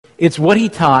It's what he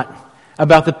taught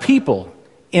about the people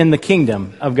in the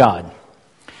kingdom of God.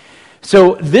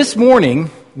 So this morning,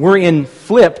 we're in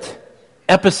Flipped,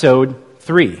 episode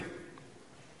 3.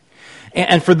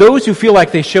 And for those who feel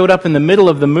like they showed up in the middle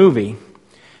of the movie,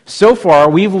 so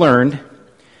far we've learned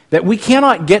that we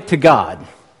cannot get to God.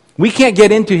 We can't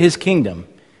get into his kingdom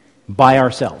by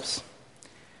ourselves.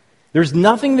 There's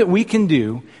nothing that we can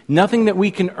do, nothing that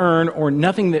we can earn, or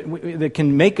nothing that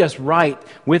can make us right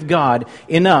with God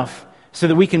enough so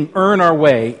that we can earn our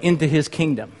way into his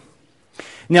kingdom.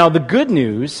 Now, the good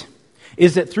news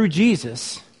is that through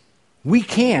Jesus, we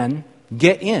can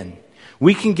get in.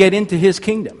 We can get into his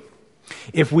kingdom.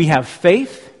 If we have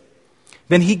faith,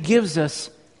 then he gives us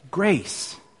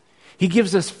grace. He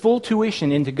gives us full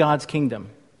tuition into God's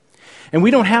kingdom. And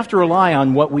we don't have to rely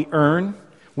on what we earn,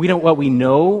 what we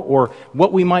know, or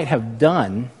what we might have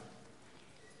done.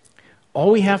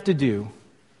 All we have to do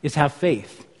is have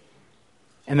faith.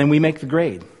 And then we make the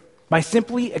grade by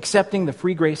simply accepting the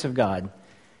free grace of God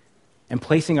and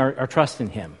placing our trust in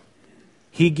him.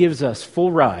 He gives us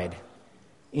full ride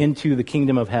into the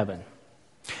kingdom of heaven.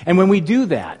 And when we do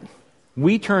that,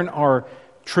 we turn our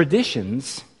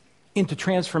traditions into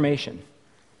transformation.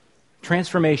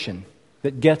 Transformation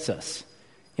that gets us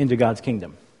into God's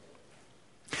kingdom.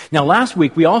 Now, last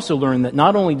week we also learned that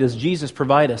not only does Jesus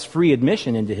provide us free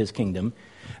admission into his kingdom,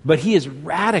 but he is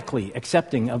radically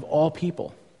accepting of all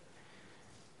people.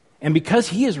 And because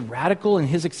he is radical in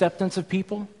his acceptance of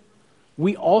people,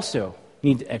 we also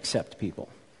need to accept people.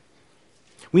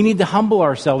 We need to humble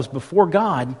ourselves before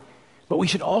God, but we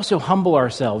should also humble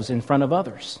ourselves in front of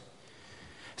others.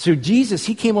 So Jesus,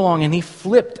 he came along and he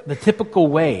flipped the typical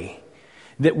way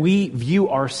that we view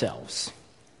ourselves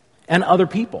and other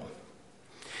people.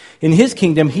 In his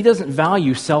kingdom, he doesn't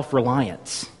value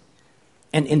self-reliance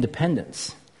and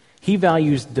independence. He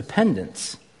values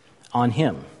dependence on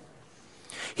him.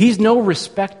 He's no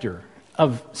respecter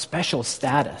of special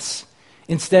status.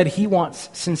 Instead, he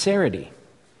wants sincerity.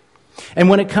 And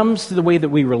when it comes to the way that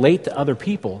we relate to other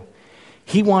people,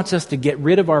 he wants us to get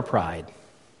rid of our pride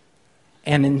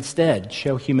and instead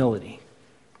show humility.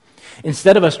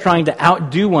 Instead of us trying to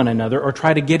outdo one another or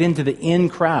try to get into the in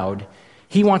crowd,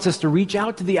 he wants us to reach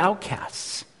out to the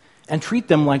outcasts and treat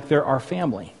them like they're our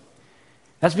family.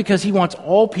 That's because he wants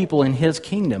all people in his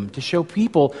kingdom to show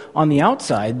people on the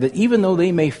outside that even though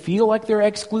they may feel like they're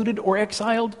excluded or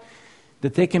exiled,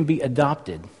 that they can be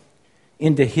adopted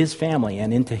into his family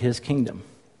and into his kingdom.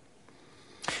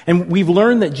 And we've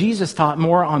learned that Jesus taught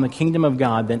more on the kingdom of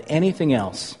God than anything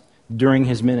else during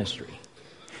his ministry.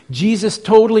 Jesus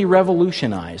totally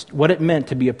revolutionized what it meant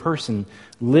to be a person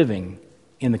living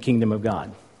in the kingdom of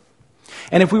God.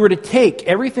 And if we were to take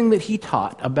everything that he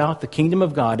taught about the kingdom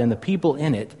of God and the people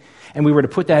in it, and we were to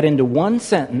put that into one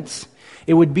sentence,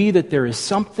 it would be that there is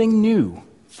something new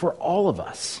for all of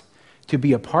us to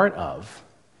be a part of,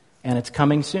 and it's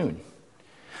coming soon.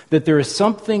 That there is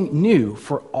something new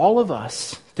for all of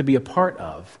us to be a part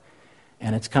of,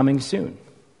 and it's coming soon.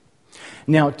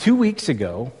 Now, 2 weeks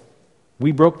ago,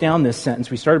 we broke down this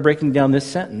sentence. We started breaking down this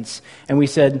sentence, and we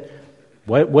said,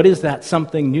 what is that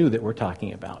something new that we're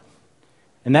talking about?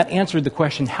 And that answered the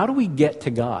question, how do we get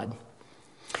to God?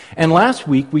 And last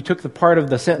week, we took the part of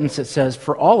the sentence that says,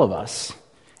 for all of us,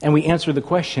 and we answered the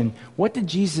question, what did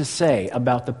Jesus say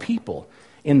about the people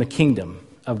in the kingdom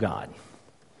of God?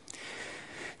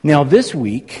 Now, this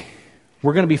week,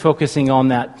 we're going to be focusing on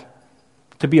that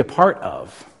to be a part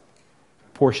of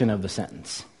portion of the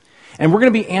sentence. And we're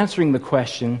going to be answering the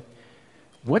question,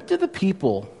 what do the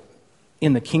people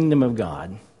in the kingdom of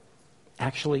God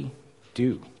actually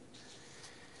do?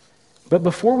 But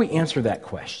before we answer that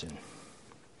question,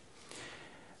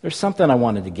 there's something I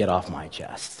wanted to get off my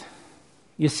chest.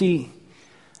 You see,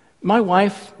 my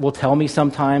wife will tell me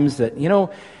sometimes that,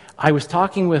 I was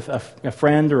talking with a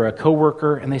friend or a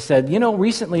coworker, and they said,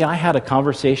 recently I had a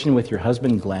conversation with your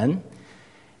husband, Glenn,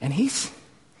 and he's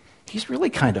really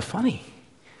kind of funny.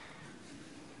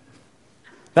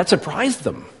 That surprised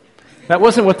them. That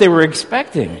wasn't what they were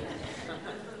expecting.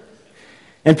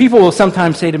 And people will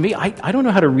sometimes say to me, I don't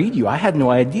know how to read you. I had no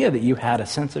idea that you had a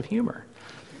sense of humor.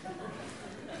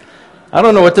 I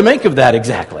don't know what to make of that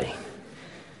exactly.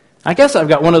 I guess I've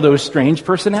got one of those strange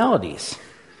personalities.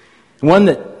 One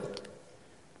that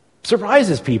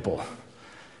surprises people,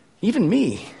 even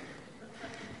me.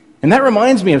 And that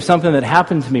reminds me of something that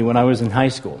happened to me when I was in high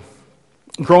school.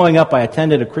 Growing up, I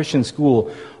attended a Christian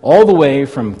school all the way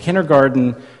from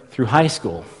kindergarten through high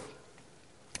school.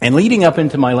 And leading up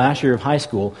into my last year of high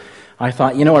school, I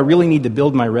thought, I really need to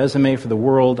build my resume for the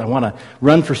world. I want to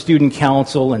run for student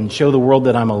council and show the world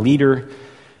that I'm a leader.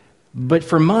 But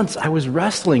for months, I was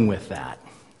wrestling with that.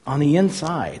 on the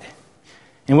inside.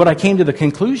 And what I came to the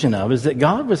conclusion of is that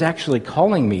God was actually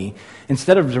calling me,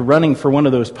 instead of running for one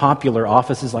of those popular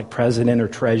offices like president or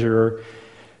treasurer,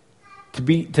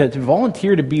 to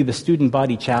volunteer to be the student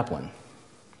body chaplain.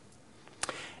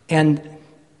 And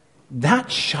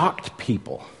that shocked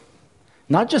people.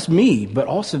 Not just me, but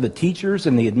also the teachers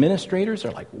and the administrators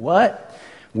are like, what?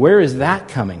 Where is that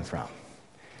coming from?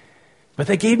 But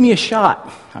they gave me a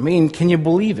shot. I mean, can you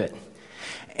believe it?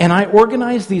 And I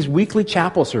organized these weekly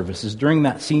chapel services during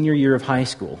that senior year of high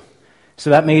school. So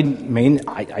that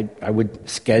I would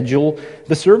schedule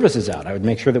the services out. I would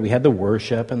make sure that we had the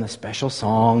worship and the special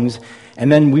songs.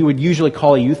 And then we would usually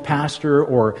call a youth pastor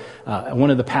or one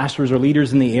of the pastors or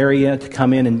leaders in the area to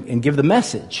come in and give the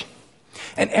message.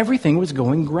 And everything was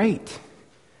going great.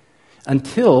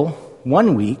 Until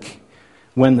one week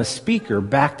when the speaker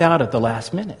backed out at the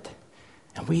last minute.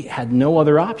 And we had no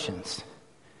other options.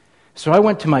 So I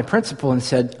went to my principal and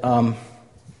said,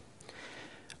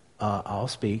 I'll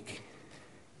speak.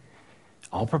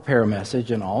 I'll prepare a message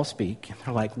and I'll speak. And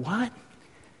they're like, what?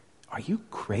 Are you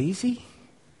crazy?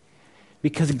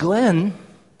 Because Glenn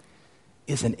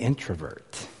is an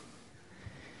introvert.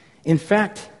 In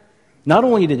fact, not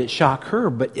only did it shock her,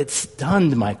 but it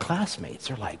stunned my classmates.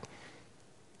 They're like,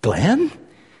 Glenn?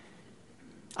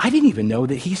 I didn't even know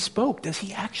that he spoke. Does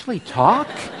he actually talk?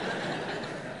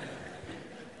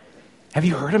 Have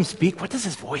you heard him speak? What does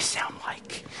his voice sound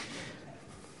like?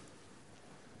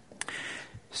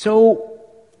 So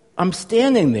I'm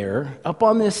standing there up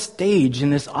on this stage in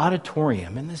this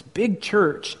auditorium in this big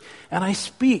church, and I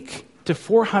speak to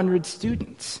 400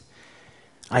 students.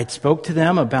 I spoke to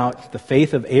them about the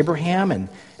faith of Abraham, and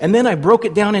then I broke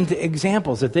it down into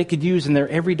examples that they could use in their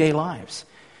everyday lives.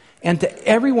 And to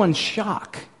everyone's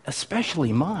shock,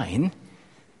 especially mine,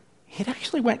 it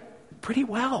actually went pretty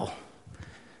well.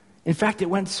 In fact, it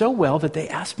went so well that they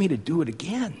asked me to do it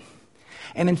again.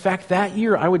 And in fact, that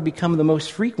year, I would become the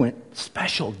most frequent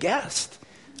special guest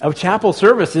of chapel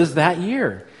services that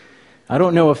year. I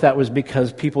don't know if that was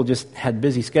because people just had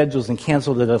busy schedules and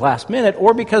canceled at the last minute,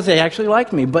 or because they actually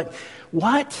liked me. But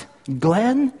what?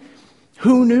 Glenn?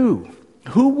 Who knew?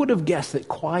 Who would have guessed that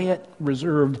quiet,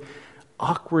 reserved,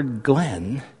 awkward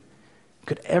Glenn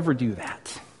could ever do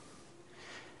that?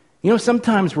 You know,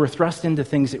 sometimes we're thrust into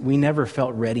things that we never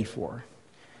felt ready for.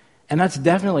 And that's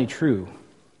definitely true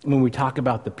when we talk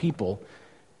about the people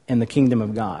in the kingdom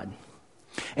of God.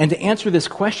 And to answer this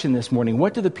question this morning,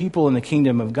 what do the people in the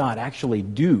kingdom of God actually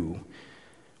do?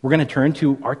 We're going to turn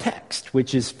to our text,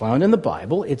 which is found in the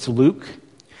Bible. It's Luke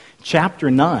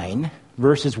chapter 9,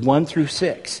 verses 1 through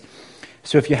 6.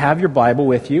 So if you have your Bible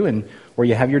with you, or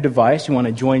you have your device, you want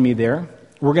to join me there,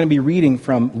 we're going to be reading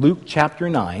from Luke chapter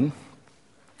 9,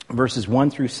 verses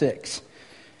 1 through 6.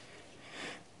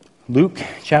 Luke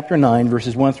chapter 9,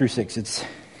 verses 1 through 6. It's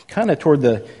kind of toward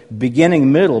the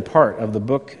beginning, middle part of the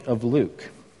book of Luke.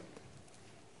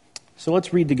 So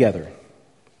let's read together.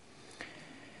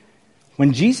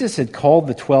 When Jesus had called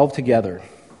the 12 together,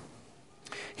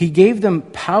 he gave them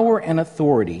power and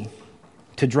authority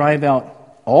to drive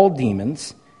out all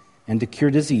demons and to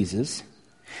cure diseases,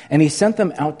 and he sent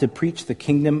them out to preach the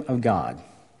kingdom of God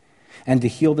and to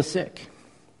heal the sick.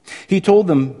 He told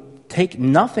them, take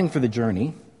nothing for the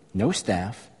journey, no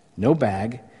staff, no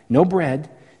bag, no bread,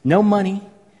 no money,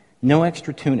 no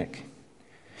extra tunic.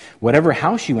 Whatever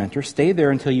house you enter, stay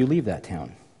there until you leave that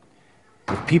town.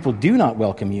 If people do not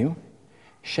welcome you,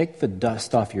 shake the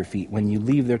dust off your feet when you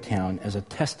leave their town as a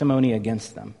testimony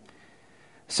against them.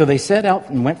 So they set out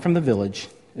and went from village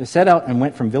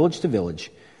to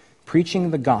village,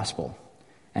 preaching the gospel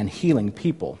and healing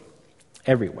people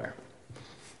everywhere.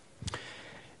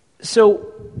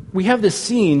 So we have this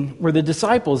scene where the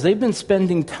disciples, they've been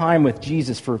spending time with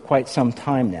Jesus for quite some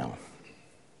time now.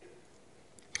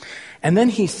 And then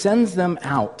he sends them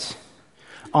out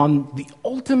on the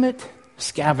ultimate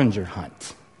scavenger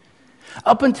hunt.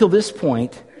 Up until this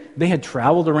point, they had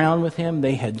traveled around with him,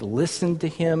 they had listened to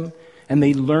him, and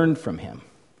they learned from him.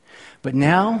 But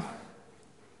now,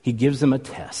 he gives them a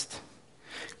test.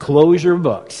 Close your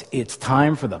books. It's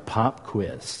time for the pop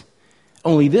quiz.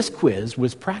 Only this quiz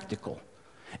was practical.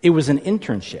 It was an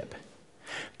internship.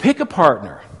 Pick a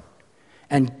partner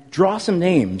and draw some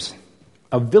names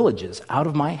of villages out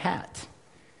of my hat.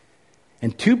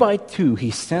 And 2 by 2, he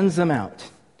sends them out.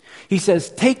 He says,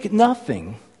 take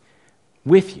nothing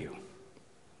with you.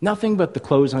 Nothing but the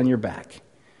clothes on your back.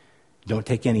 Don't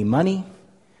take any money.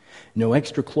 No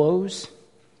extra clothes.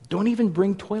 Don't even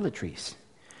bring toiletries.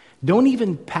 Don't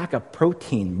even pack a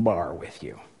protein bar with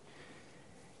you.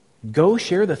 Go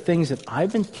share the things that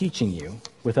I've been teaching you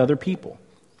with other people.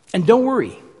 And don't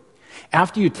worry,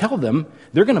 After you tell them,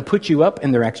 they're going to put you up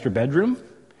in their extra bedroom.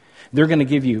 They're going to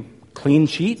give you clean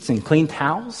sheets and clean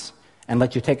towels and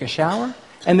let you take a shower,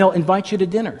 and they'll invite you to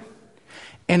dinner.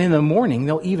 And in the morning,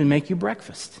 they'll even make you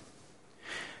breakfast.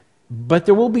 But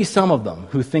there will be some of them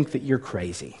who think that you're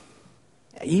crazy,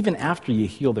 even after you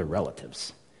heal their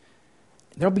relatives.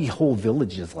 There'll be whole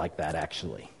villages like that,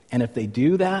 actually. And if they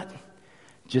do that,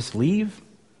 just leave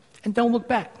and don't look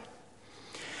back.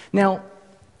 Now,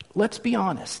 let's be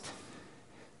honest.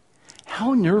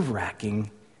 How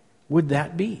nerve-wracking would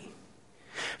that be?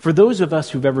 For those of us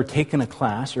who've ever taken a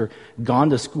class or gone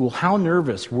to school, how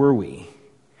nervous were we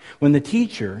when the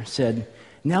teacher said,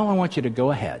 now I want you to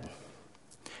go ahead.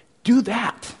 Do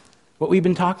that, what we've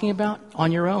been talking about,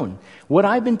 on your own. What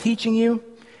I've been teaching you,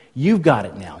 you've got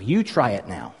it now. You try it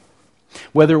now.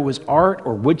 Whether it was art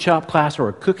or woodshop class or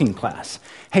a cooking class.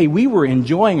 Hey, we were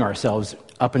enjoying ourselves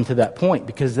up until that point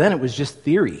because then it was just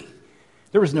theory.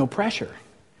 There was no pressure.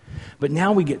 But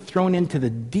now we get thrown into the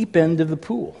deep end of the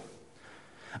pool.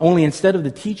 Only instead of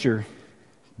the teacher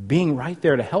being right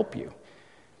there to help you,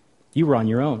 you were on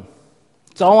your own.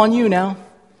 It's all on you now.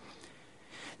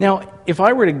 Now, if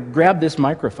I were to grab this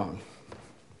microphone,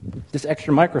 this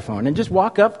extra microphone, and just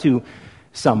walk up to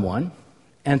someone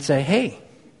and say, hey,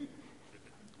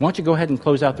 why don't you go ahead and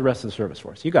close out the rest of the service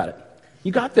for us? You got it.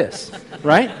 You got this,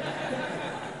 right?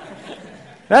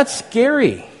 That's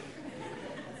scary.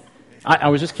 I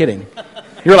was just kidding.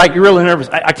 You're really nervous.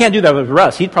 I can't do that with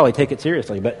Russ. He'd probably take it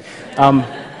seriously, but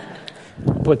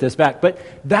put this back. But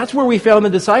that's where we found the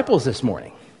disciples this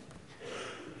morning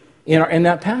in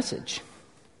that passage.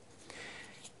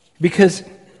 Because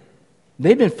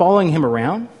they'd been following him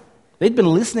around. They'd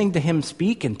been listening to him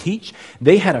speak and teach.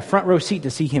 They had a front row seat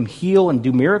to see him heal and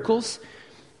do miracles.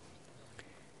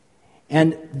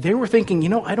 And they were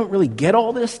thinking, I don't really get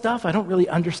all this stuff. I don't really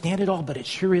understand it all, but it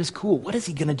sure is cool. What is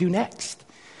he going to do next?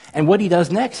 And what he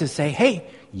does next is say, hey,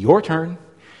 your turn.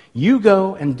 You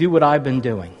go and do what I've been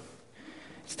doing.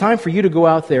 It's time for you to go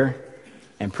out there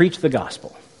and preach the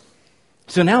gospel.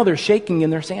 So now they're shaking in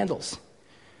their sandals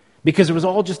because it was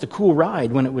all just a cool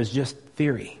ride when it was just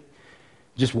theory,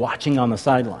 just watching on the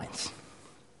sidelines.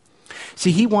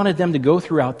 See, he wanted them to go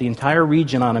throughout the entire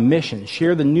region on a mission,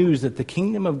 share the news that the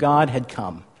kingdom of God had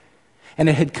come. And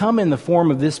it had come in the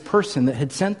form of this person that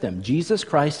had sent them, Jesus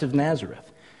Christ of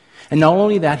Nazareth. And not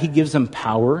only that, he gives them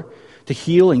power to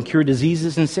heal and cure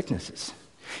diseases and sicknesses.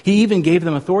 He even gave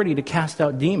them authority to cast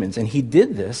out demons. And he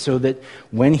did this so that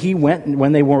when they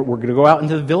were going to go out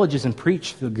into the villages and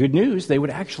preach the good news, they would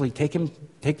actually take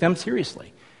them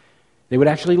seriously. They would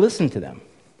actually listen to them.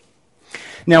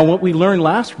 Now, what we learned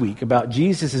last week about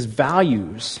Jesus'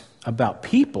 values about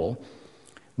people,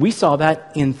 we saw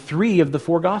that in 3 of the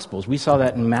 4 Gospels. We saw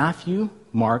that in Matthew,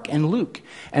 Mark, and Luke.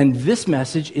 And this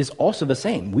message is also the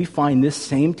same. We find this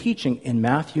same teaching in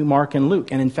Matthew, Mark, and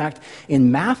Luke. And in fact,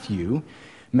 in Matthew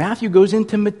goes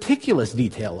into meticulous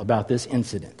detail about this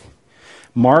incident.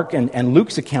 Mark and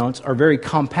Luke's accounts are very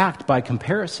compact by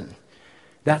comparison.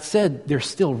 That said, they're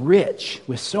still rich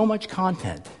with so much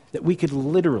content that we could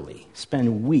literally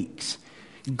spend weeks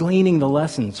gleaning the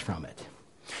lessons from it.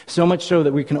 So much so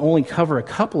that we can only cover a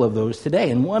couple of those today.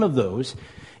 And one of those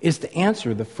is to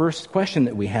answer the first question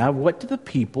that we have: what do the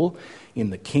people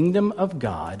in the kingdom of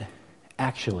God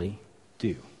actually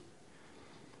do?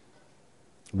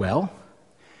 Well,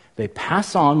 they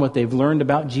pass on what they've learned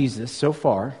about Jesus so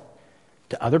far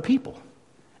to other people,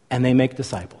 and they make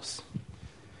disciples.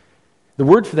 The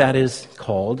word for that is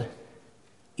called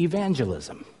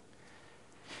evangelism.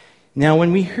 Now,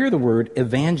 when we hear the word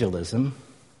evangelism,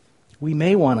 we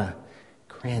may want to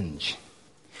cringe,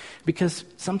 because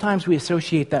sometimes we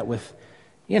associate that with,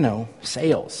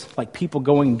 sales, like people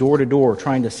going door to door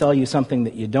trying to sell you something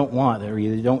that you don't want or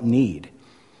you don't need.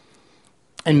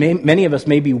 And many of us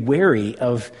may be wary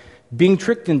of being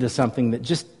tricked into something that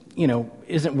just,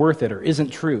 isn't worth it or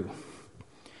isn't true.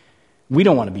 We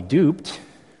don't want to be duped.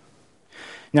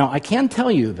 Now, I can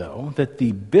tell you, though, that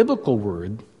the biblical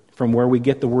word from where we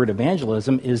get the word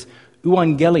evangelism is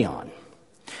euangelion.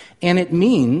 And it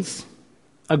means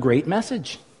a great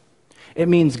message. It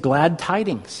means glad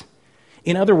tidings.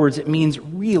 In other words, it means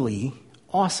really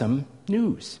awesome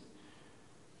news.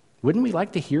 Wouldn't we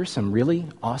like to hear some really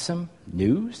awesome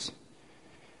news?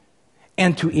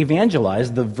 And to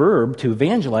evangelize, the verb to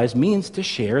evangelize means to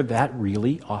share that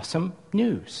really awesome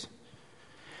news.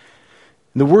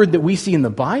 The word that we see in the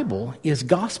Bible is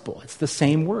gospel. It's the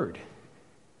same word.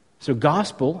 So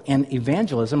gospel and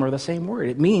evangelism are the same word.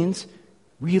 It means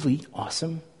really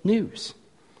awesome news.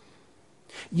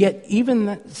 Yet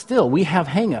even still, we have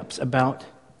hang-ups about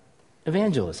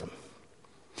evangelism.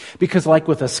 Because like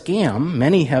with a scam,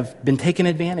 many have been taken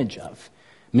advantage of,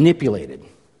 manipulated.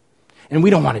 And we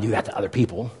don't want to do that to other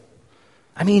people.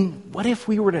 I mean, what if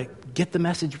we were to get the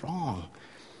message wrong?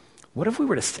 What if we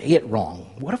were to say it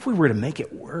wrong? What if we were to make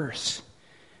it worse?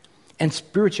 And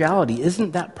spirituality,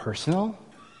 isn't that personal?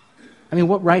 I mean,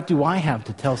 what right do I have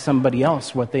to tell somebody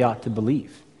else what they ought to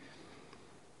believe?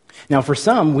 Now, for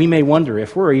some, we may wonder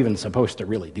if we're even supposed to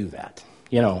really do that.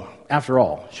 After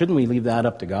all, shouldn't we leave that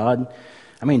up to God?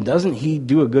 I mean, doesn't he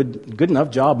do a good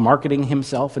enough job marketing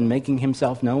himself and making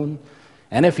himself known?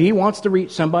 And if he wants to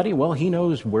reach somebody, well, he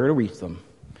knows where to reach them.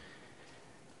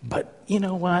 But you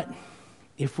know what?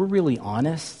 If we're really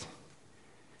honest,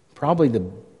 probably the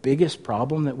biggest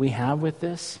problem that we have with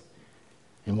this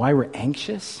and why we're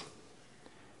anxious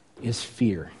is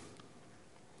fear.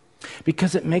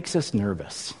 Because it makes us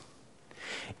nervous.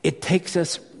 It takes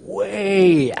us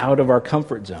way out of our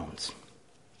comfort zones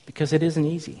because it isn't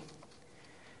easy.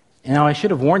 And now I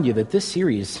should have warned you that this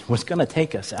series was going to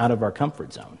take us out of our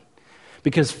comfort zone.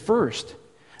 Because first,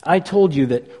 I told you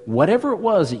that whatever it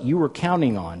was that you were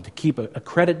counting on to keep a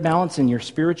credit balance in your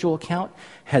spiritual account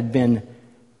had been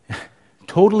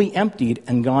totally emptied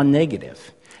and gone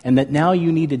negative. And that now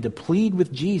you needed to plead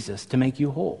with Jesus to make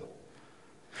you whole.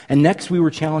 And next we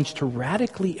were challenged to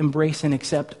radically embrace and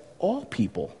accept all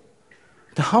people,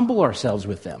 to humble ourselves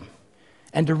with them,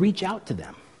 and to reach out to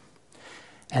them.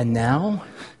 And now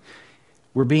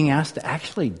we're being asked to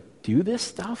actually do this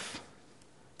stuff,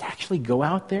 to actually go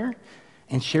out there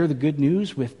and share the good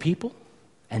news with people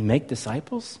and make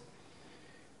disciples.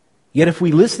 Yet if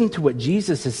we listen to what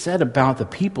Jesus has said about the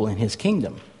people in his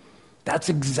kingdom, that's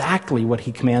exactly what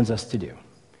he commands us to do.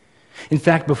 In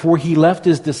fact, before he left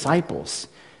his disciples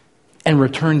and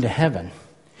returned to heaven,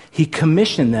 he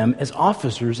commissioned them as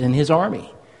officers in his army.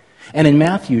 And in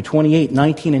Matthew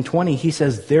 28:19 and 20, he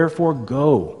says, "Therefore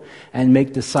go and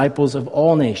make disciples of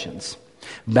all nations,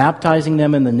 baptizing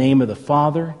them in the name of the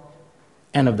Father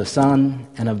and of the Son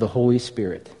and of the Holy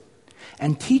Spirit,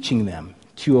 and teaching them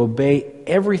to obey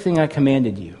everything I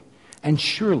commanded you. And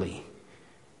surely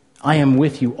I am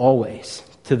with you always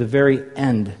to the very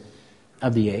end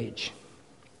of the age."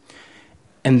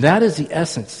 And that is the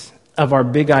essence of our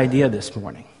big idea this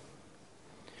morning.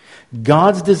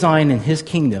 God's design in his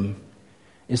kingdom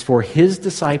is for his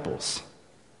disciples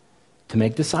to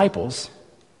make disciples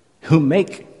who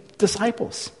make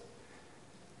disciples.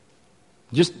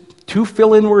 Just two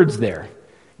fill-in words there.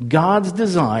 God's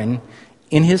design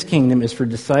in his kingdom is for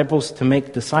disciples to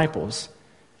make disciples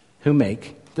who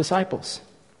make disciples.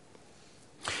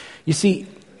 You see,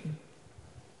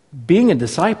 being a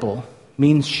disciple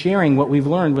means sharing what we've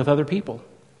learned with other people.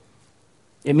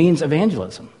 It means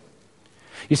evangelism.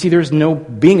 You see, there's no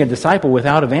being a disciple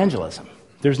without evangelism.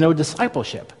 There's no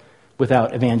discipleship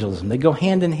without evangelism. They go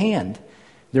hand in hand.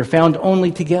 They're found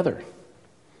only together.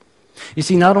 You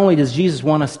see, not only does Jesus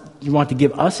want to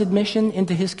give us admission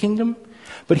into his kingdom,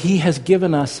 but he has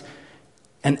given us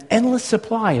an endless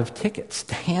supply of tickets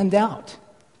to hand out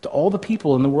to all the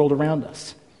people in the world around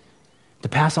us, to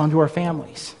pass on to our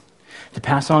families, to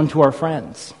pass on to our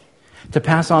friends, to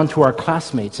pass on to our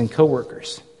classmates and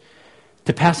coworkers,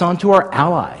 to pass on to our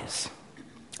allies,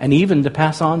 and even to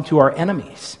pass on to our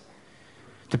enemies,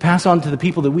 to pass on to the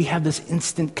people that we have this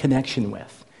instant connection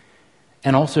with,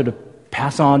 and also to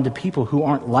pass on to people who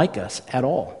aren't like us at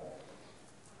all.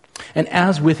 And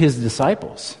as with his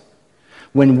disciples,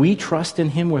 when we trust in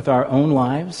him with our own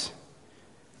lives,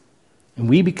 and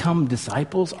we become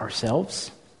disciples ourselves,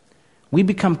 we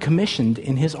become commissioned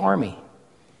in his army.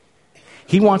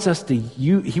 He wants to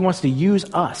use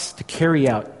us to carry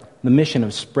out the mission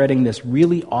of spreading this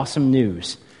really awesome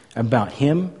news about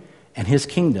him and his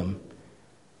kingdom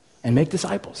and make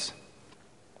disciples.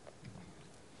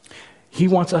 He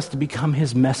wants us to become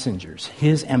his messengers,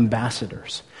 his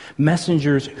ambassadors,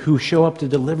 messengers who show up to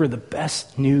deliver the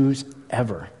best news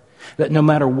ever. That no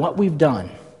matter what we've done,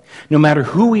 no matter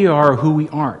who we are or who we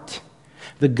aren't,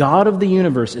 the God of the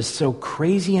universe is so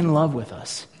crazy in love with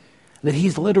us that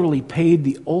he's literally paid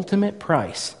the ultimate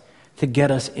price to get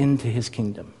us into his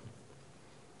kingdom.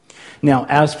 Now,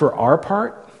 as for our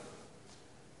part,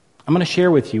 I'm going to share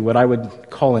with you what I would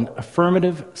call an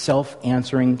affirmative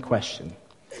self-answering question.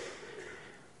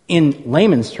 In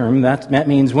layman's term, that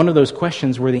means one of those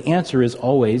questions where the answer is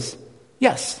always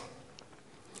yes.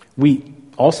 We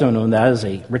also know that as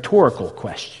a rhetorical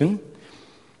question,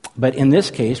 but in this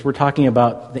case, we're talking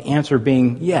about the answer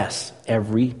being yes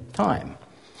every time.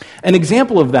 An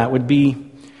example of that would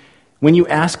be when you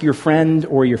ask your friend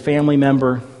or your family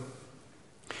member,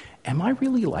 "Am I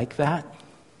really like that?"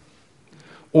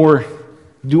 Or,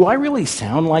 "Do I really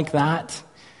sound like that?"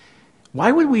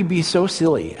 Why would we be so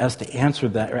silly as to answer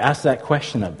that or ask that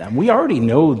question of them? We already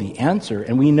know the answer,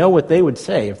 and we know what they would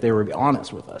say if they were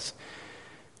honest with us.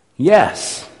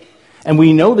 Yes. And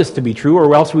we know this to be true,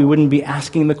 or else we wouldn't be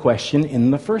asking the question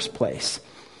in the first place.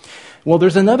 Well,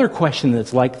 there's another question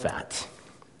that's like that.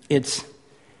 It's,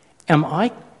 am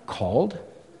I called?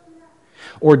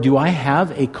 Or do I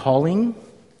have a calling?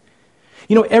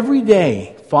 You know, every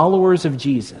day, followers of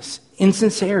Jesus, in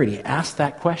sincerity, ask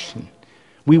that question.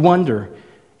 We wonder,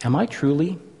 am I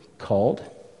truly called?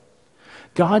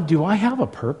 God, do I have a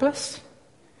purpose?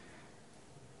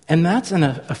 And that's an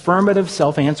affirmative,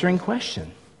 self-answering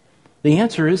question. The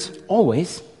answer is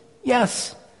always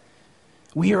yes.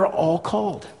 We are all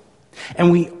called.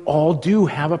 And we all do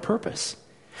have a purpose.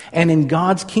 And in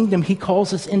God's kingdom, He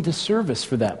calls us into service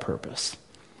for that purpose.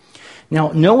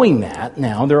 Now, knowing that,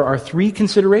 there are three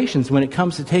considerations when it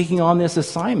comes to taking on this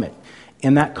assignment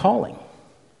and that calling.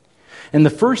 And the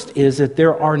first is that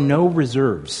there are no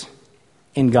reserves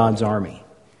in God's army.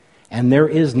 And there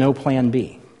is no plan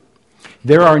B.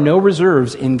 There are no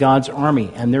reserves in God's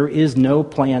army, and there is no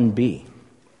plan B.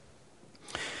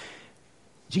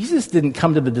 Jesus didn't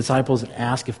come to the disciples and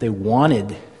ask if they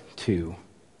wanted to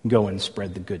go and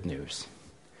spread the good news.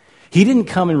 He didn't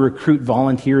come and recruit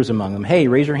volunteers among them. Hey,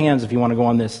 raise your hands if you want to go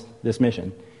on this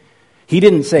mission. He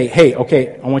didn't say, hey,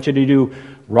 okay, I want you to do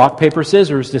rock, paper,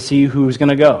 scissors to see who's going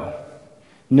to go.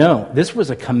 No, this was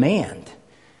a command.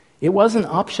 It wasn't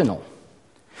optional.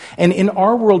 And in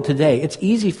our world today, it's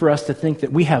easy for us to think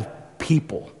that we have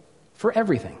people for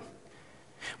everything.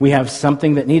 We have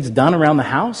something that needs done around the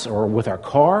house or with our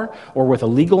car or with a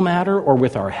legal matter or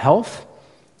with our health.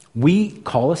 We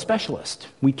call a specialist.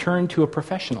 We turn to a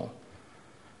professional.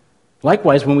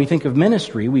 Likewise, when we think of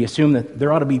ministry, we assume that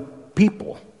there ought to be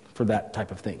people for that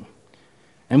type of thing.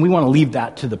 And we want to leave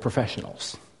that to the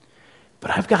professionals.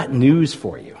 But I've got news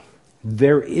for you.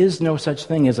 There is no such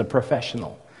thing as a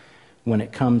professional when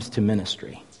it comes to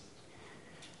ministry.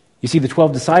 You see, the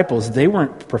 12 disciples, they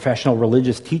weren't professional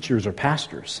religious teachers or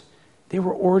pastors. They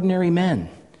were ordinary men.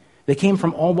 They came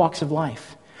from all walks of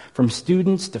life, from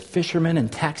students to fishermen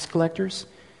and tax collectors.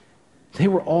 They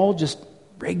were all just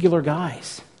regular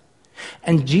guys.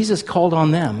 And Jesus called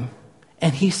on them,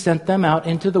 and He sent them out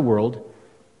into the world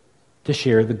to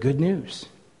share the good news,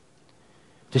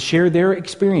 to share their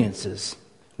experiences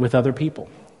with other people.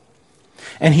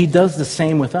 And He does the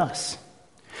same with us.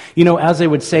 You know, as they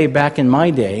would say back in my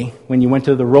day, when you went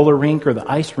to the roller rink or the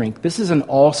ice rink, this is an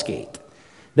all skate.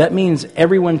 That means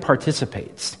everyone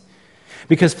participates.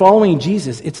 Because following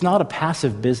Jesus, it's not a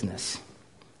passive business.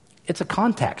 It's a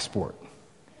contact sport.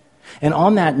 And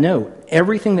on that note,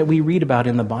 everything that we read about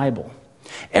in the Bible,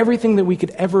 everything that we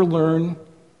could ever learn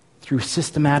through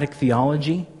systematic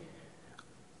theology,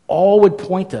 all would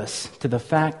point us to the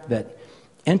fact that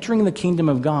entering the kingdom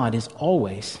of God is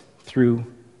always through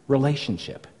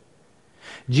relationship.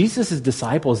 Jesus'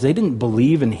 disciples, they didn't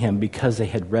believe in Him because they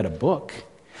had read a book.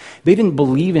 They didn't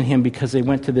believe in Him because they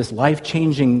went to this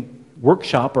life-changing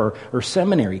workshop or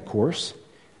seminary course.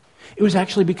 It was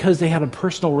actually because they had a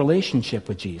personal relationship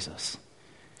with Jesus.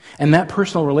 And that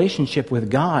personal relationship with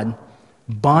God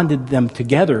bonded them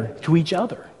together to each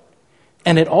other.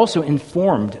 And it also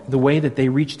informed the way that they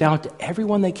reached out to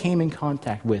everyone they came in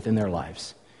contact with in their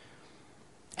lives.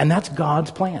 And that's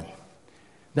God's plan.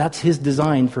 That's His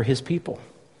design for His people.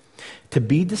 To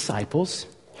be disciples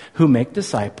who make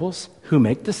disciples, who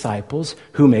make disciples,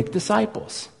 who make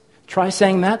disciples. Try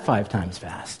saying that 5 times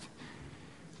fast.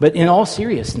 But in all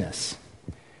seriousness,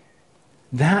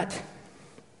 that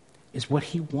is what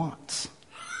He wants.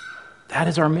 That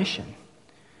is our mission.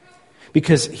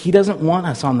 Because He doesn't want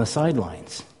us on the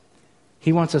sidelines.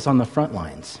 He wants us on the front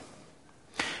lines.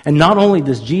 And not only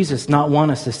does Jesus not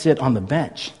want us to sit on the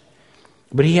bench,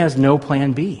 but He has no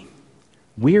plan B.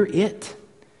 We're it.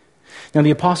 Now,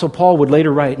 the Apostle Paul would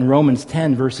later write in Romans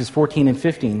 10, verses 14 and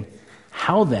 15,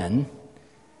 how then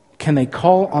can they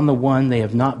call on the one they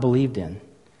have not believed in?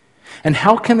 And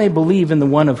how can they believe in the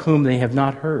one of whom they have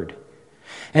not heard?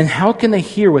 And how can they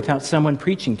hear without someone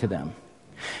preaching to them?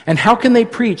 And how can they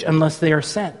preach unless they are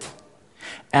sent?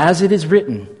 As it is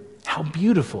written, how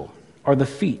beautiful are the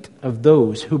feet of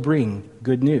those who bring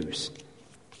good news.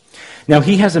 Now,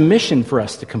 He has a mission for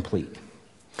us to complete.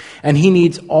 And He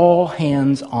needs all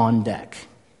hands on deck.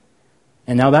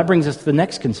 And now that brings us to the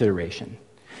next consideration.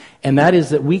 And that is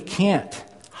that we can't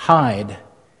hide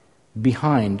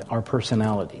behind our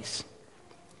personalities.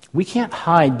 We can't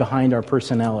hide behind our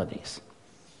personalities.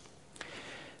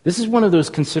 This is one of those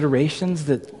considerations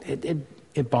that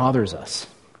it bothers us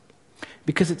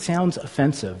because it sounds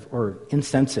offensive or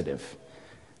insensitive.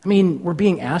 I mean, we're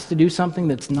being asked to do something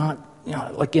that's not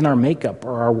like in our makeup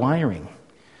or our wiring.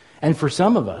 And for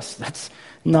some of us, that's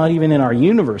not even in our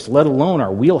universe, let alone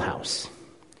our wheelhouse.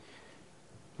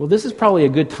 Well, this is probably a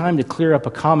good time to clear up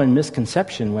a common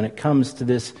misconception when it comes to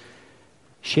this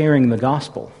sharing the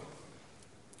gospel.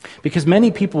 Because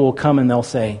many people will come and they'll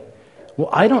say, well,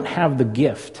 I don't have the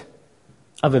gift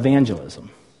of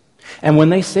evangelism. And when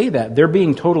they say that, they're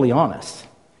being totally honest.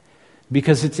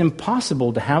 Because it's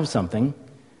impossible to have something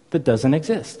that doesn't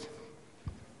exist.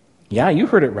 Yeah, you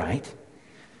heard it right.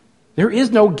 There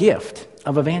is no gift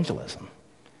of evangelism.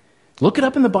 Look it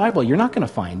up in the Bible. You're not going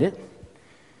to find it.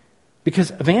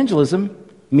 Because evangelism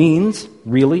means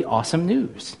really awesome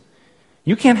news.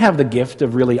 You can't have the gift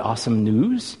of really awesome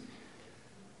news.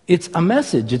 It's a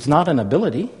message. It's not an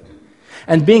ability.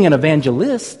 And being an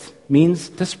evangelist means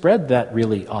to spread that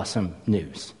really awesome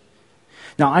news.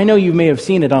 Now, I know you may have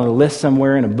seen it on a list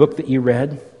somewhere in a book that you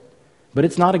read, but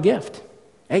it's not a gift.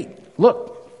 Hey,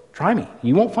 look, try me.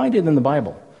 You won't find it in the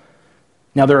Bible.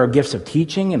 Now, there are gifts of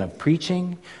teaching and of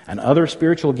preaching and other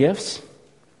spiritual gifts.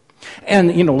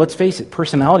 And, let's face it,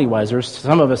 personality-wise, there's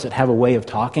some of us that have a way of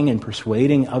talking and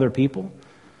persuading other people.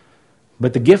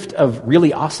 But the gift of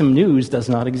really awesome news does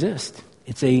not exist.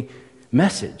 It's a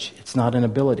message. It's not an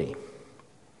ability.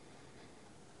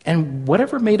 And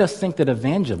whatever made us think that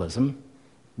evangelism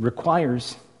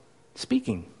requires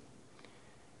speaking?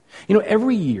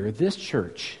 Every year, this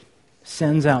church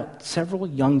sends out several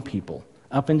young people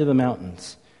up into the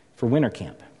mountains for winter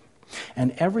camp.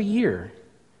 And every year,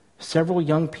 several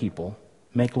young people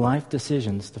make life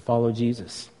decisions to follow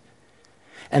Jesus.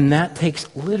 And that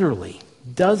takes literally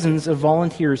dozens of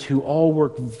volunteers who all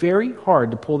work very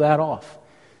hard to pull that off.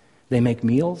 They make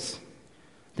meals,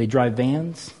 they drive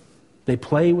vans, they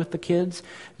play with the kids,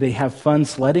 they have fun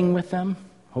sledding with them,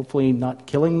 hopefully not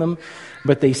killing them,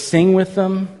 but they sing with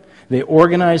them, they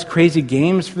organize crazy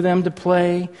games for them to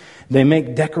play, they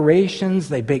make decorations,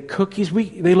 they bake cookies,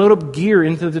 they load up gear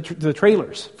into the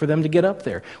trailers for them to get up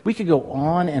there. We could go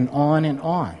on and on and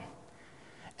on.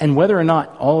 And whether or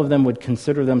not all of them would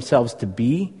consider themselves to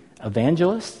be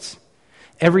evangelists,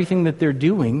 everything that they're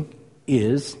doing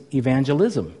is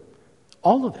evangelism.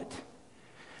 All of it.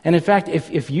 And in fact,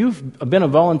 if you've been a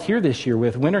volunteer this year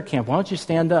with winter camp, why don't you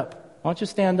stand up? Why don't you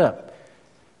stand up?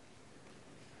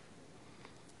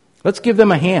 Let's give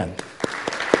them a hand.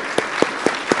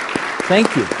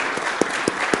 Thank you.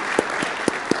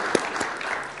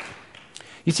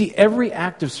 You see, every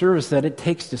act of service that it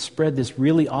takes to spread this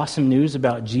really awesome news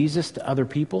about Jesus to other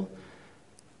people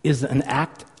is an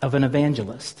act of an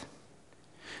evangelist.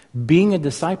 Being a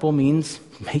disciple means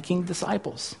making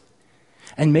disciples.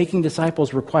 And making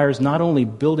disciples requires not only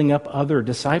building up other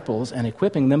disciples and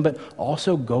equipping them, but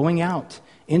also going out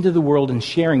into the world and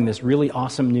sharing this really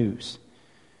awesome news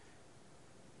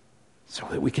so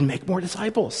that we can make more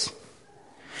disciples.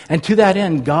 And to that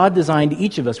end, God designed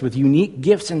each of us with unique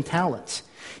gifts and talents.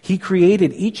 He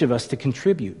created each of us to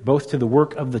contribute both to the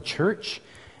work of the church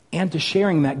and to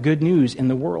sharing that good news in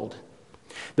the world.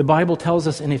 The Bible tells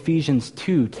us in Ephesians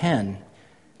 2:10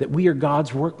 that we are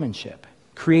God's workmanship,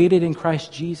 created in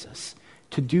Christ Jesus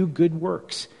to do good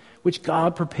works, which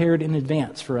God prepared in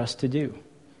advance for us to do.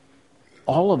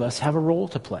 All of us have a role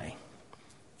to play.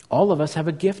 All of us have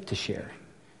a gift to share.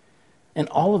 And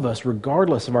all of us,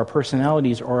 regardless of our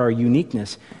personalities or our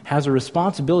uniqueness, has a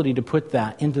responsibility to put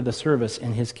that into the service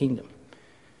in His kingdom.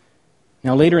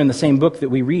 Now, later in the same book that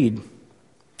we read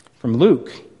from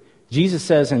Luke, Jesus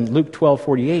says in Luke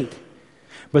 12:48,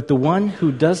 "But the one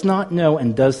who does not know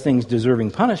and does things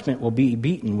deserving punishment will be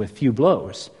beaten with few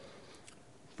blows.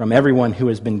 From everyone who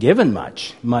has been given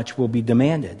much, much will be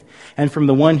demanded. And from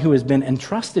the one who has been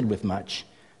entrusted with much,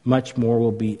 much more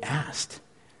will be asked."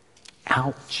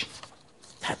 Ouch.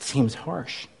 That seems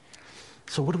harsh.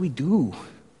 So what do we do?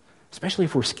 Especially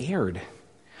if we're scared.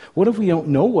 What if we don't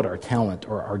know what our talent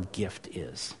or our gift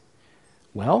is?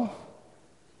 Well,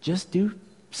 just do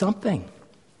something.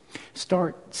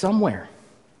 Start somewhere.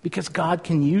 Because God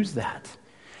can use that.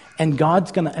 And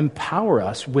God's going to empower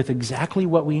us with exactly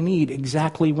what we need,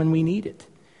 exactly when we need it.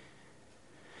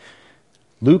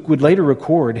 Luke would later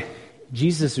record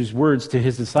Jesus' words to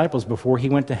his disciples before he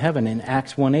went to heaven in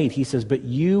Acts 1:8. He says, "But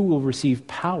you will receive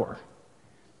power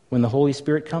when the Holy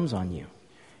Spirit comes on you.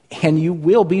 And you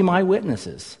will be my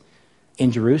witnesses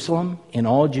in Jerusalem, in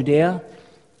all Judea,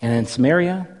 and in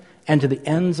Samaria, and to the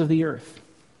ends of the earth."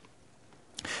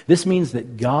 This means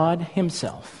that God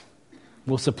Himself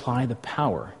will supply the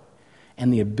power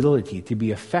and the ability to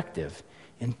be effective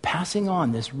in passing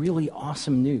on this really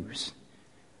awesome news.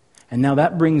 And now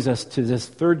that brings us to this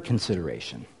third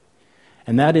consideration,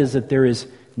 and that is that there is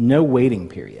no waiting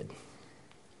period.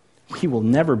 We will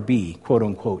never be, quote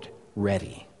unquote,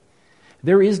 ready.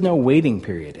 There is no waiting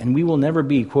period, and we will never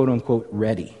be, quote unquote,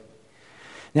 ready.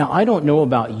 Now, I don't know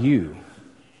about you,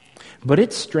 but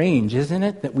it's strange, isn't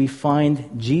it, that we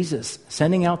find Jesus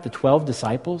sending out the 12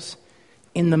 disciples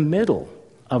in the middle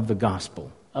of the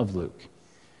Gospel of Luke.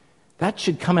 That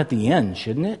should come at the end,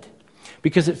 shouldn't it?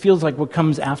 Because it feels like what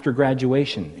comes after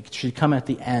graduation. It should come at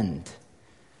the end.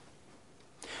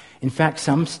 In fact,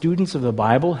 some students of the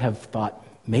Bible have thought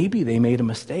maybe they made a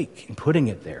mistake in putting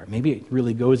it there. Maybe it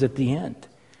really goes at the end.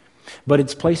 But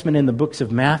its placement in the books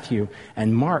of Matthew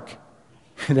and Mark,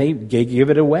 they give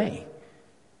it away.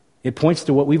 It points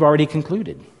to what we've already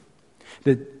concluded,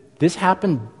 that this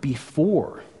happened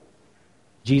before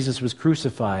Jesus was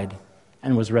crucified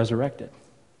and was resurrected.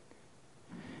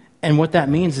 And what that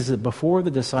means is that before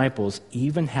the disciples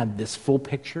even had this full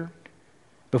picture,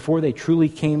 before they truly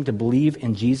came to believe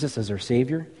in Jesus as their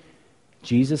Savior,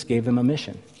 Jesus gave them a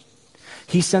mission.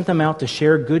 He sent them out to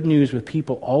share good news with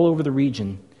people all over the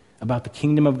region about the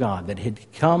kingdom of God that had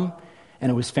come and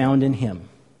it was found in Him.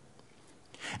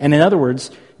 And in other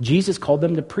words, Jesus called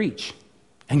them to preach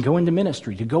and go into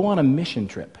ministry, to go on a mission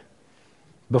trip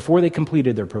before they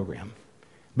completed their program,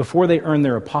 before they earned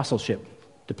their apostleship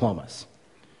diplomas.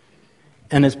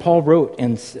 And as Paul wrote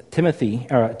to Timothy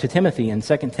in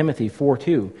 2 Timothy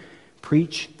 4:2,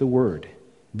 preach the word,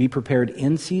 be prepared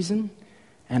in season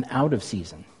and out of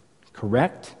season,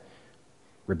 correct,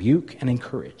 rebuke, and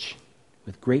encourage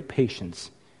with great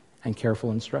patience and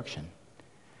careful instruction.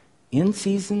 In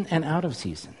season and out of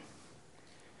season.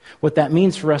 What that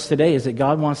means for us today is that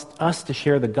God wants us to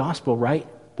share the gospel right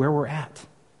where we're at,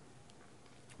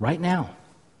 right now.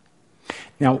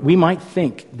 Now, we might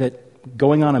think that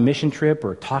going on a mission trip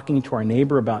or talking to our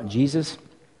neighbor about Jesus,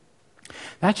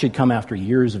 that should come after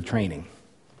years of training.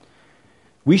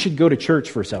 We should go to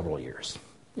church for several years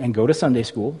and go to Sunday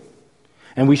school,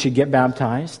 and we should get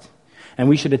baptized, and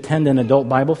we should attend an adult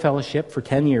Bible fellowship for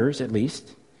 10 years at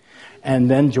least, and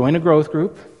then join a growth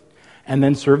group, and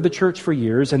then serve the church for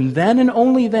years, and then and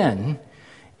only then,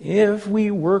 if we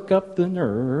work up the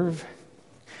nerve,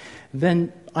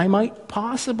 then I might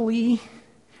possibly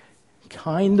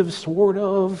kind of, sort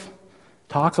of,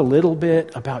 talk a little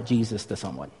bit about Jesus to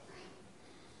someone.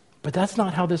 But that's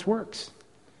not how this works.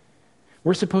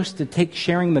 We're supposed to take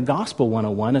sharing the gospel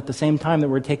 101 at the same time that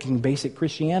we're taking basic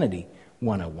Christianity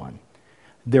 101.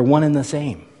 They're one and the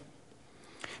same.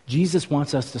 Jesus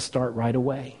wants us to start right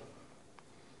away.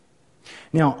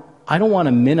 Now, I don't want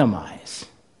to minimize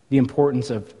the importance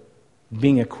of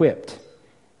being equipped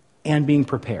and being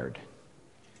prepared.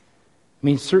 I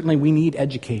mean, certainly we need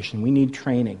education, we need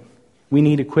training, we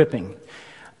need equipping,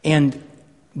 and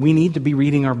we need to be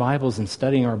reading our Bibles and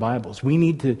studying our Bibles. We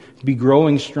need to be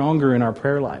growing stronger in our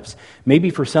prayer lives.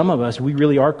 Maybe for some of us, we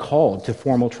really are called to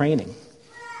formal training,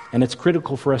 and it's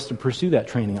critical for us to pursue that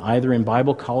training, either in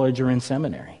Bible college or in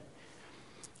seminary.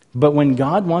 But when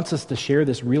God wants us to share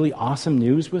this really awesome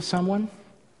news with someone,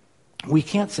 we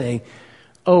can't say,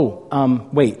 I'll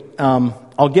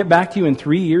get back to you in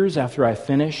 3 years after I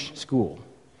finish school.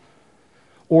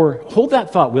 Or hold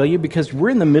that thought, will you? Because we're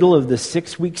in the middle of this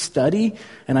 6-week study,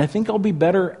 and I think I'll be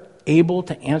better able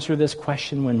to answer this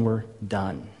question when we're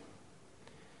done.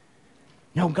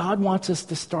 No, God wants us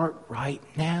to start right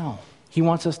now. He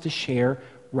wants us to share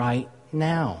right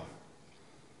now.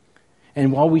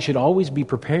 And while we should always be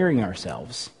preparing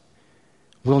ourselves,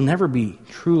 we'll never be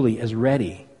truly as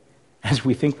ready as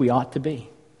we think we ought to be.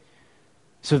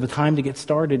 So the time to get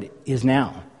started is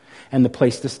now, and the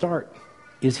place to start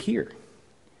is here.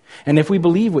 And if we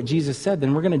believe what Jesus said,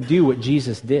 then we're going to do what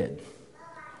Jesus did.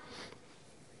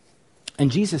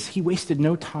 And Jesus, He wasted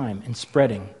no time in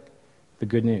spreading the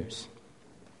good news.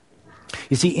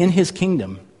 You see, in His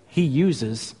kingdom, He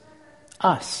uses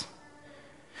us.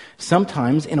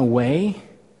 Sometimes in a way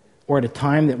or at a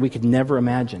time that we could never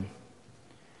imagine.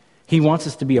 He wants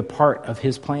us to be a part of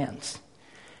His plans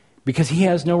because He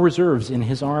has no reserves in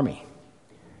His army.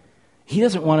 He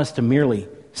doesn't want us to merely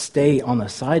stay on the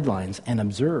sidelines and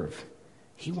observe.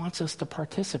 He wants us to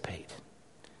participate.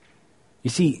 You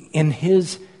see, in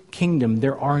His kingdom,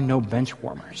 there are no bench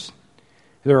warmers.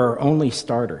 There are only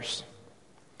starters.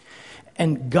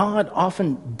 And God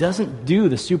often doesn't do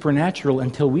the supernatural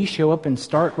until we show up and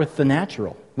start with the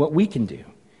natural, what we can do.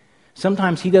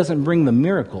 Sometimes He doesn't bring the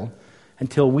miracle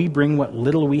until we bring what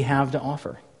little we have to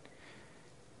offer.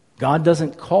 God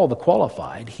doesn't call the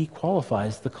qualified, He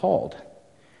qualifies the called.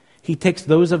 He takes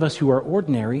those of us who are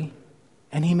ordinary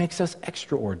and He makes us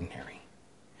extraordinary.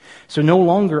 So no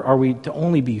longer are we to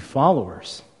only be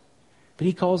followers, but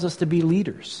He calls us to be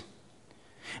leaders.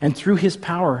 And through His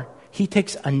power, He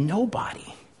takes a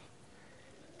nobody.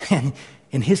 And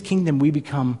in His kingdom, we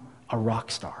become a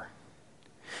rock star.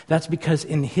 That's because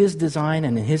in his design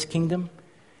and in his kingdom,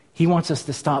 he wants us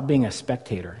to stop being a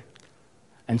spectator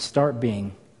and start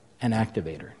being an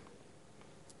activator.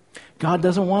 God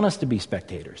doesn't want us to be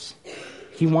spectators.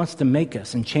 He wants to make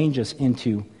us and change us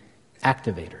into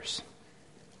activators.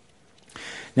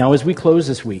 Now, as we close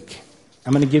this week,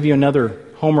 I'm going to give you another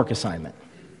homework assignment.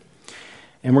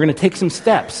 And we're going to take some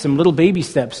steps, some little baby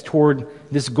steps toward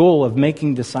this goal of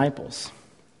making disciples.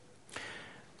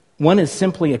 One is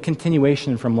simply a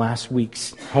continuation from last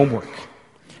week's homework.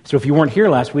 So if you weren't here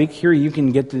last week, here you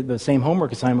can get the same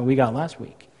homework assignment we got last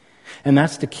week. And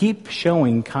that's to keep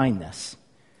showing kindness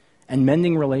and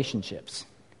mending relationships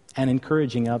and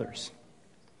encouraging others.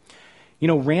 You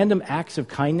know, random acts of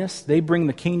kindness, they bring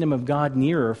the kingdom of God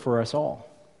nearer for us all.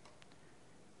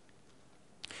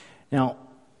 Now,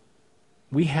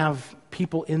 we have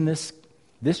people in this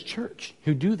church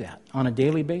who do that on a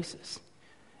daily basis.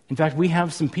 In fact, we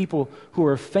have some people who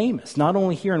are famous, not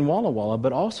only here in Walla Walla,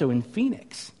 but also in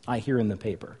Phoenix, I hear in the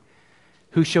paper,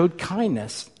 who showed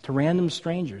kindness to random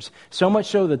strangers. So much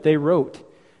so that they wrote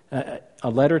a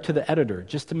letter to the editor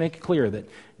just to make it clear that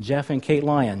Jeff and Kate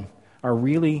Lyon are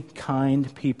really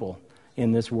kind people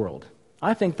in this world.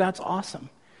 I think that's awesome.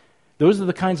 Those are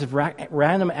the kinds of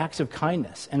random acts of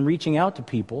kindness and reaching out to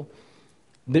people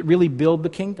that really build the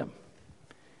kingdom.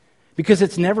 Because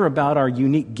it's never about our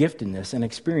unique giftedness and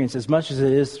experience as much as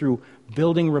it is through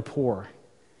building rapport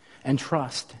and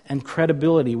trust and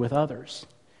credibility with others.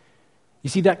 You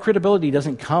see, that credibility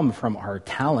doesn't come from our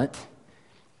talent.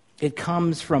 It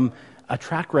comes from a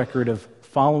track record of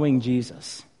following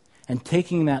Jesus and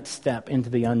taking that step into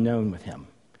the unknown with him.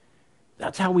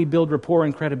 That's how we build rapport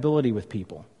and credibility with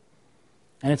people.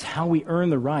 And it's how we earn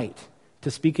the right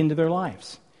to speak into their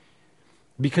lives.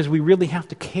 Because we really have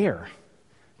to care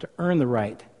to earn the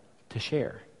right to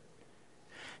share.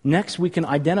 Next, we can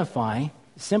identify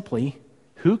simply,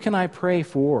 who can I pray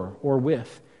for or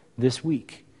with this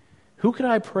week? Who could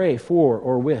I pray for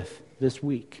or with this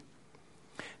week?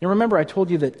 Now remember, I told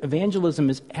you that evangelism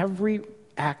is every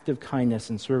act of kindness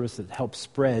and service that helps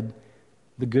spread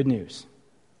the good news.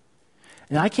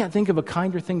 And I can't think of a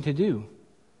kinder thing to do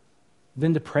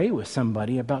than to pray with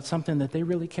somebody about something that they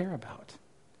really care about.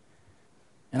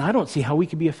 And I don't see how we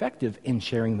could be effective in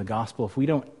sharing the gospel if we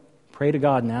don't pray to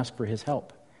God and ask for his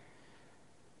help.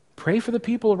 Pray for the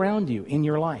people around you in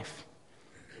your life.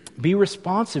 Be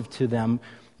responsive to them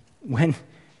when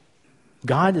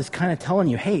God is kind of telling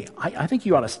you, hey, I think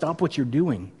you ought to stop what you're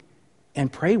doing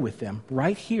and pray with them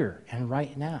right here and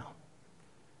right now.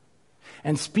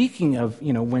 And speaking of,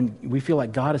 when we feel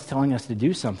like God is telling us to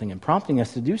do something and prompting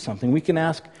us to do something, we can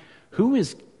ask, who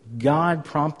is God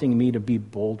prompting me to be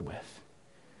bold with?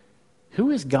 Who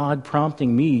is God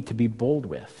prompting me to be bold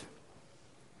with?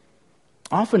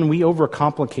 Often we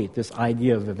overcomplicate this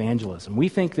idea of evangelism. We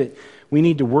think that we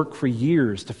need to work for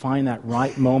years to find that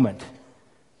right moment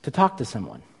to talk to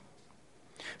someone.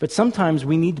 But sometimes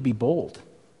we need to be bold.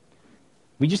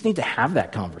 We just need to have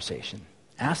that conversation,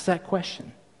 ask that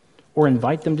question, or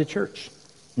invite them to church,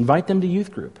 invite them to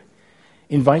youth group,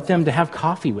 invite them to have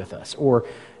coffee with us or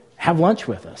have lunch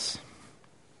with us.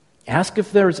 Ask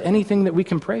if there's anything that we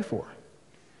can pray for.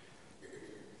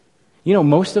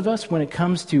 Most of us, when it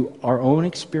comes to our own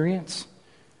experience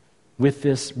with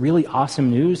this really awesome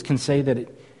news, can say that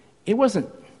it wasn't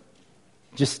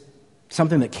just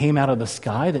something that came out of the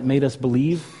sky that made us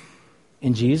believe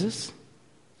in Jesus.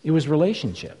 It was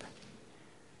relationship.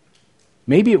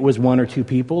 Maybe it was one or two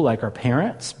people like our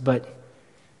parents, but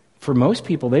for most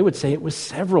people, they would say it was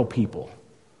several people.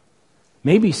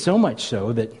 Maybe so much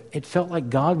so that it felt like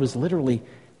God was literally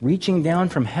reaching down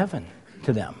from heaven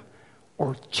to them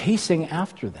or chasing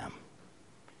after them.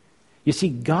 You see,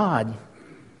 God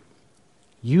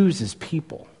uses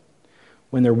people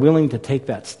when they're willing to take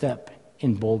that step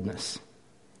in boldness.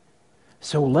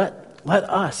 So let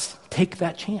us take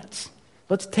that chance.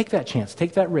 Let's take that chance,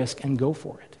 take that risk, and go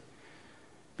for it.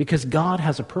 Because God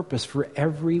has a purpose for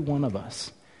every one of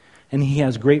us. And he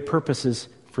has great purposes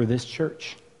for this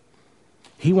church.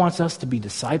 He wants us to be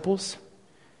disciples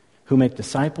who make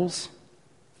disciples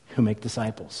who make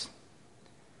disciples.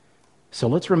 So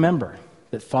let's remember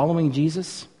that following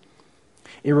Jesus,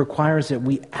 it requires that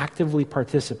we actively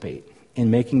participate in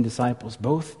making disciples,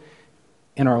 both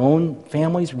in our own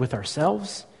families, with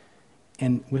ourselves,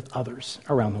 and with others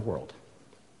around the world.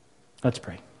 Let's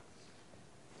pray.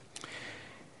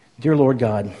 Dear Lord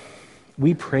God,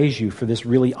 we praise you for this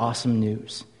really awesome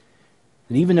news.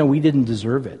 That even though we didn't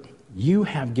deserve it, you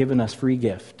have given us free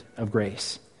gift of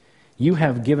grace. You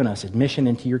have given us admission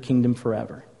into your kingdom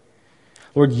forever.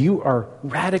 Lord, you are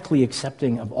radically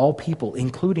accepting of all people,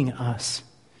 including us.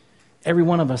 Every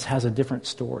one of us has a different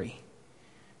story.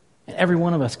 And every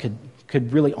one of us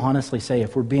could really honestly say,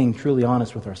 if we're being truly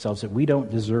honest with ourselves, that we don't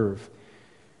deserve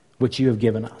what you have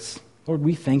given us. Lord,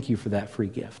 we thank you for that free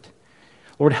gift.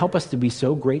 Lord, help us to be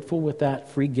so grateful with that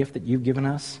free gift that you've given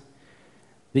us,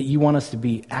 that you want us to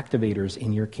be activators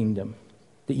in your kingdom,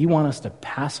 that you want us to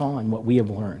pass on what we have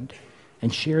learned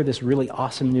and share this really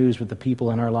awesome news with the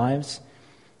people in our lives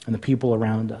and the people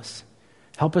around us.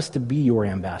 Help us to be your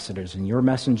ambassadors and your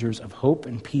messengers of hope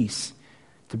and peace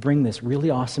to bring this really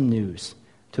awesome news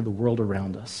to the world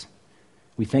around us.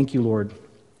 We thank you, Lord,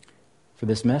 for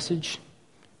this message.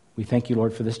 We thank you,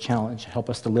 Lord, for this challenge. Help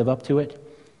us to live up to it.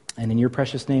 And in your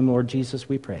precious name, Lord Jesus,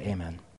 we pray. Amen.